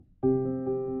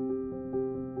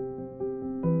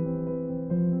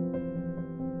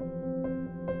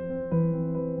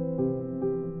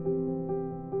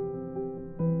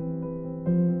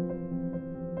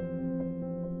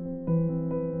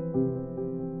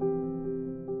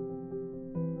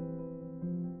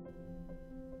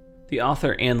The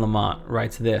author Anne Lamott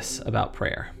writes this about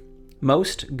prayer.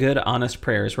 Most good, honest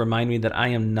prayers remind me that I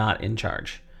am not in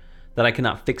charge, that I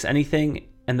cannot fix anything,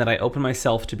 and that I open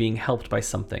myself to being helped by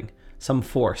something, some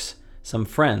force, some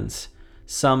friends,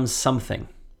 some something.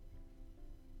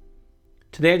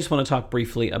 Today I just want to talk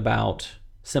briefly about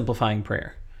simplifying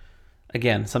prayer.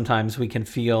 Again, sometimes we can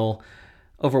feel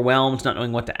overwhelmed, not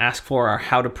knowing what to ask for or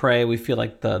how to pray. We feel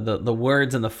like the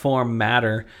words and the form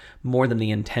matter more than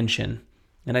the intention.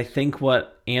 And I think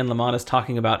what Anne Lamott is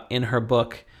talking about in her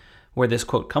book, where this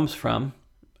quote comes from,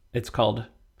 it's called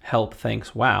Help,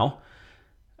 Thanks, Wow.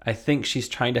 I think she's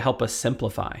trying to help us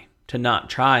simplify, to not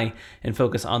try and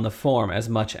focus on the form as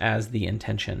much as the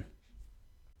intention.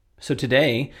 So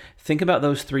today, think about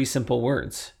those three simple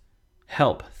words.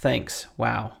 Help, thanks,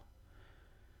 wow.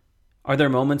 Are there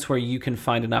moments where you can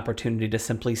find an opportunity to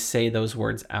simply say those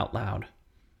words out loud?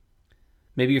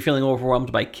 Maybe you're feeling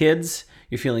overwhelmed by kids.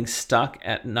 You're feeling stuck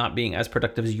at not being as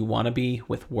productive as you want to be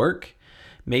with work.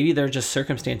 Maybe there are just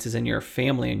circumstances in your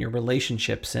family and your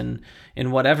relationships and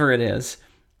in whatever it is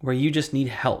where you just need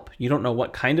help. You don't know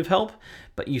what kind of help,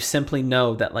 but you simply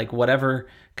know that like whatever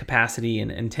capacity and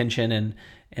intention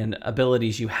and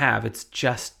abilities you have, it's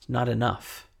just not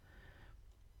enough.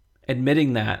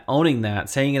 Admitting that, owning that,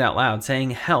 saying it out loud,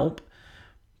 saying help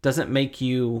doesn't make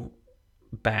you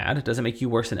bad. It doesn't make you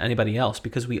worse than anybody else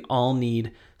because we all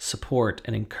need support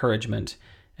and encouragement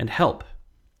and help.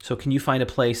 So can you find a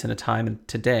place and a time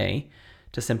today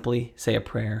to simply say a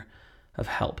prayer of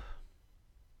help?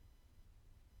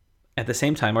 At the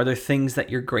same time, are there things that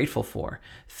you're grateful for?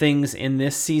 Things in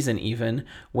this season even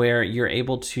where you're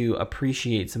able to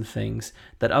appreciate some things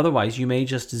that otherwise you may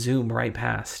just zoom right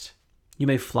past. You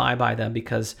may fly by them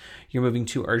because you're moving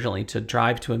too urgently to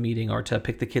drive to a meeting or to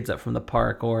pick the kids up from the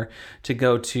park or to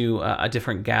go to a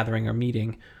different gathering or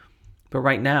meeting. But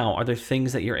right now, are there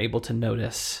things that you're able to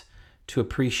notice, to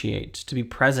appreciate, to be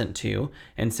present to,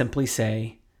 and simply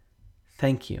say,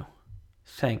 thank you,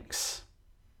 thanks?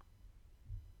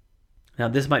 Now,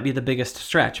 this might be the biggest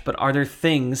stretch, but are there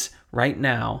things right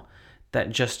now that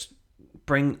just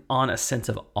bring on a sense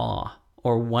of awe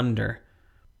or wonder?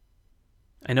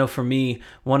 I know for me,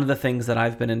 one of the things that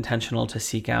I've been intentional to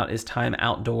seek out is time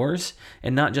outdoors,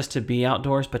 and not just to be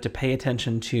outdoors, but to pay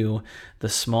attention to the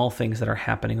small things that are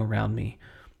happening around me.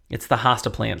 It's the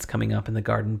hosta plants coming up in the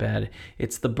garden bed.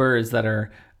 It's the birds that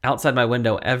are outside my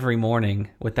window every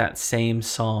morning with that same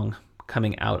song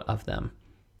coming out of them.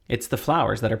 It's the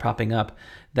flowers that are popping up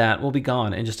that will be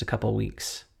gone in just a couple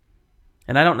weeks.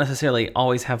 And I don't necessarily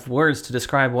always have words to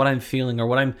describe what I'm feeling or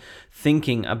what I'm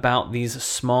thinking about these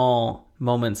small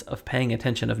moments of paying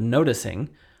attention, of noticing.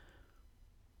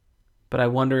 But I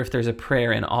wonder if there's a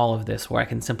prayer in all of this where I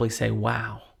can simply say,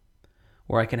 wow,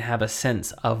 where I can have a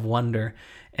sense of wonder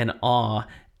and awe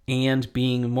and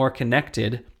being more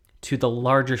connected to the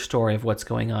larger story of what's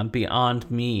going on beyond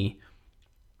me.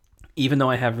 Even though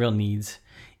I have real needs,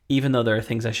 even though there are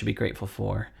things I should be grateful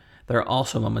for, there are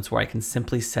also moments where I can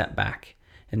simply sit back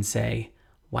and say,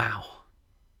 wow.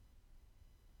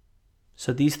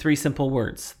 So these three simple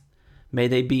words, may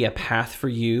they be a path for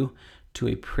you to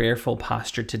a prayerful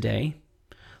posture today.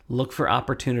 Look for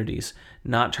opportunities,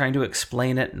 not trying to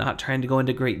explain it, not trying to go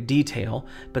into great detail,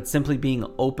 but simply being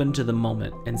open to the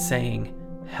moment and saying,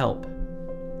 help,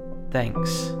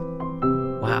 thanks,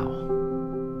 wow.